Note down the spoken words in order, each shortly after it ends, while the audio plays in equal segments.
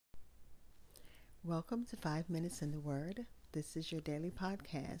Welcome to 5 Minutes in the Word. This is your daily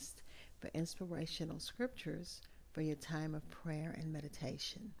podcast for inspirational scriptures for your time of prayer and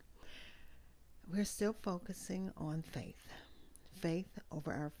meditation. We're still focusing on faith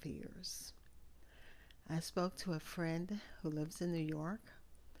over our fears. I spoke to a friend who lives in New York,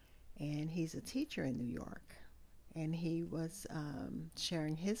 and he's a teacher in New York, and he was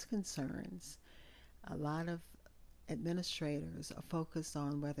sharing his concerns. A lot of administrators are focused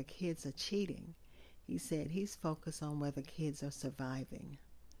on whether kids are cheating. He said he's focused on whether kids are surviving.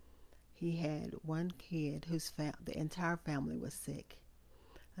 He had one kid the entire family was sick,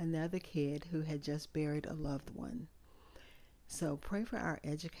 another kid who had just buried a loved one. So pray for our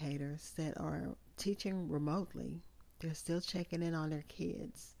educators that are teaching remotely. They're still checking in on their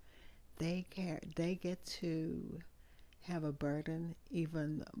kids. They get to have a burden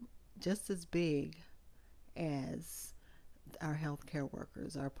even just as big as our healthcare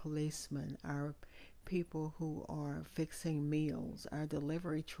workers, our policemen, our people who are fixing meals, our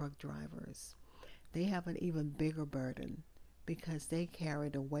delivery truck drivers. They have an even bigger burden because they carry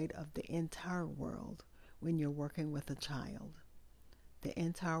the weight of the entire world when you're working with a child. The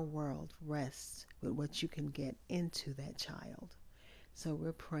entire world rests with what you can get into that child. So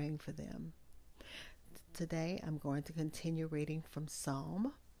we're praying for them. Today I'm going to continue reading from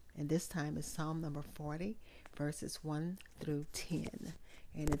Psalm, and this time is Psalm number 40, verses 1 through 10,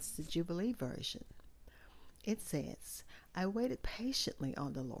 and it's the Jubilee version. It says, I waited patiently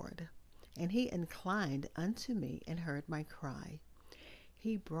on the Lord, and he inclined unto me and heard my cry.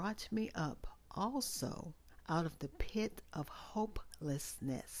 He brought me up also out of the pit of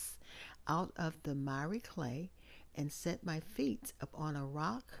hopelessness, out of the miry clay, and set my feet upon a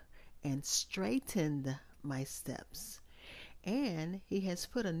rock, and straightened my steps. And he has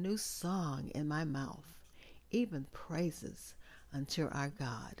put a new song in my mouth, even praises unto our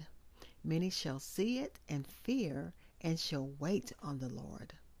God. Many shall see it and fear, and shall wait on the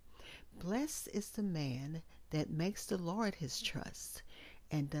Lord. Blessed is the man that makes the Lord his trust,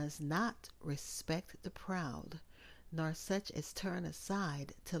 and does not respect the proud, nor such as turn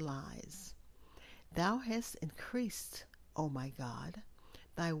aside to lies. Thou hast increased, O my God,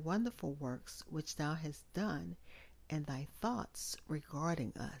 thy wonderful works which thou hast done, and thy thoughts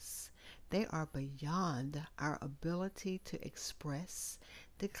regarding us. They are beyond our ability to express,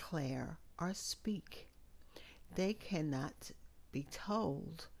 declare, or speak. They cannot be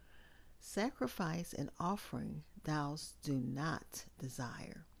told. Sacrifice and offering thou do not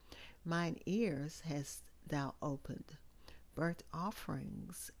desire. Mine ears hast thou opened. Burnt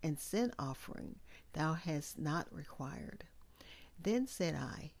offerings and sin offering thou hast not required. Then said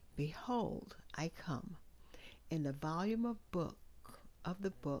I, Behold, I come. In the volume of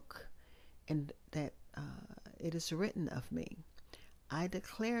the book, and that it is written of me. I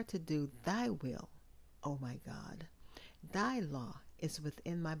declare to do thy will, O my God. Thy law is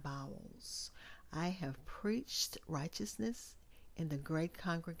within my bowels. I have preached righteousness in the great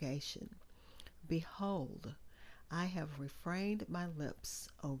congregation. Behold, I have refrained my lips,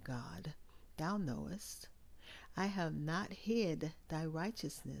 O God. Thou knowest. I have not hid thy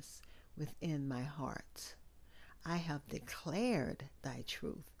righteousness within my heart. I have declared thy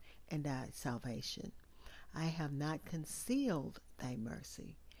truth and thy salvation. I have not concealed thy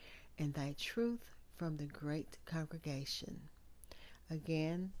mercy and thy truth from the great congregation.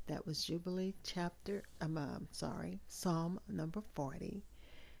 Again, that was Psalm number 40,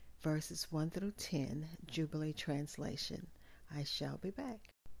 verses 1 through 10, Jubilee translation. I shall be back.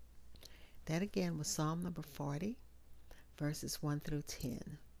 That again was Psalm number 40, verses 1 through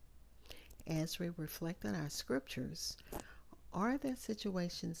 10. As we reflect on our scriptures, are there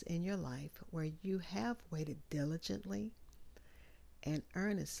situations in your life where you have waited diligently and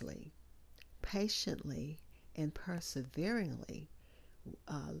earnestly, patiently, and perseveringly,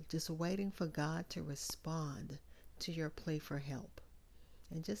 just waiting for God to respond to your plea for help?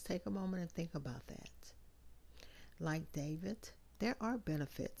 And just take a moment and think about that. Like David, there are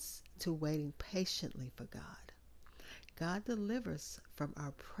benefits to waiting patiently for God. God delivers from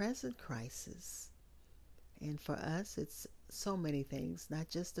our present crisis. And for us, it's so many things, not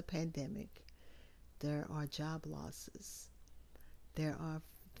just the pandemic. There are job losses.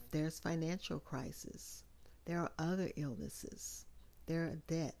 There's financial crisis. There are other illnesses. There are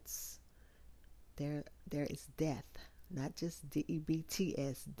debts. There is death, not just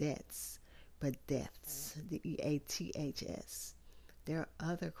DEBTS, debts, but deaths, DEATHS. There are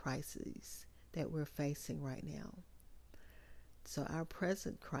other crises that we're facing right now. So our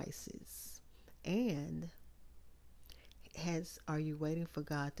present crisis, and are you waiting for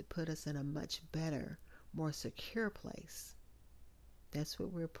God to put us in a much better, more secure place? That's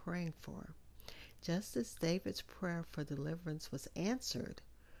what we're praying for. Just as David's prayer for deliverance was answered,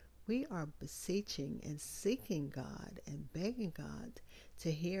 we are beseeching and seeking God and begging God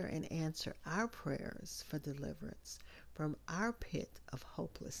to hear and answer our prayers for deliverance from our pit of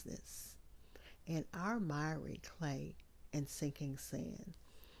hopelessness and our miry clay and sinking sand.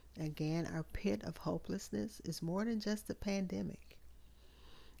 Again, our pit of hopelessness is more than just a pandemic.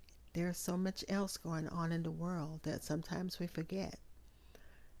 There's so much else going on in the world that sometimes we forget.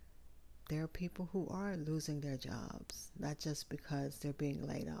 There are people who are losing their jobs, not just because they're being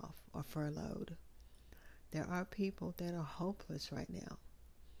laid off or furloughed. There are people that are hopeless right now.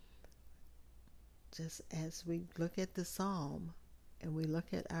 Just as we look at the psalm and we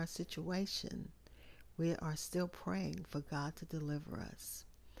look at our situation, we are still praying for God to deliver us.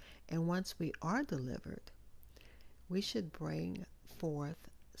 And once we are delivered, we should bring forth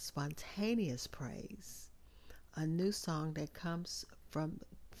spontaneous praise, a new song that comes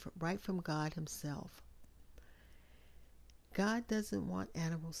right from God himself. God doesn't want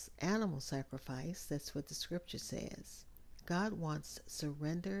animal sacrifice. That's what the scripture says. God wants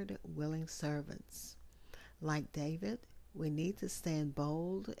surrendered, willing servants. Like David, we need to stand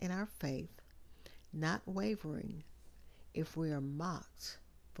bold in our faith, not wavering if we are mocked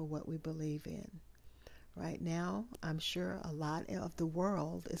for what we believe in. Right now, I'm sure a lot of the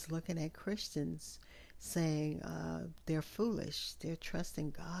world is looking at Christians saying they're foolish. They're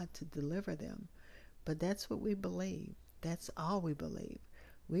trusting God to deliver them. But that's what we believe. That's all we believe.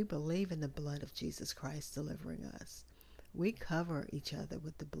 We believe in the blood of Jesus Christ delivering us. We cover each other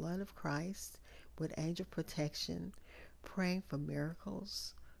with the blood of Christ, with angel protection, praying for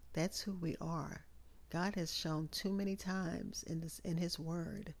miracles. That's who we are. God has shown too many times in his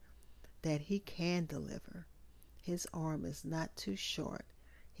word that he can deliver. His arm is not too short.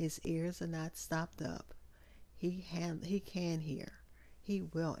 His ears are not stopped up. He can hear. He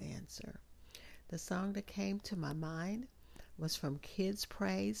will answer. The song that came to my mind was from Kids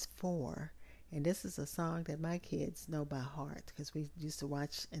Praise 4. And this is a song that my kids know by heart because we used to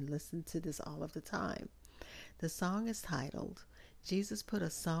watch and listen to this all of the time. The song is titled, Jesus Put a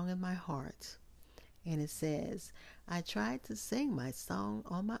Song in My Heart. And it says, I tried to sing my song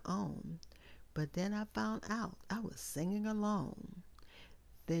on my own, but then I found out I was singing alone.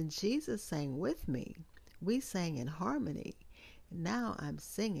 Then Jesus sang with me. We sang in harmony. Now I'm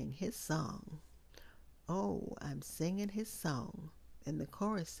singing his song. Oh, I'm singing his song. And the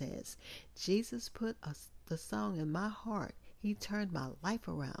chorus says, Jesus put the song in my heart. He turned my life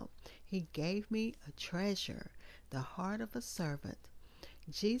around. He gave me a treasure, the heart of a servant.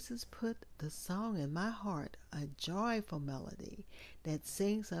 Jesus put the song in my heart, a joyful melody that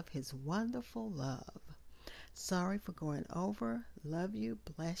sings of his wonderful love. Sorry for going over. Love you.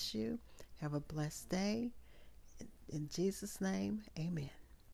 Bless you. Have a blessed day. In Jesus' name, amen.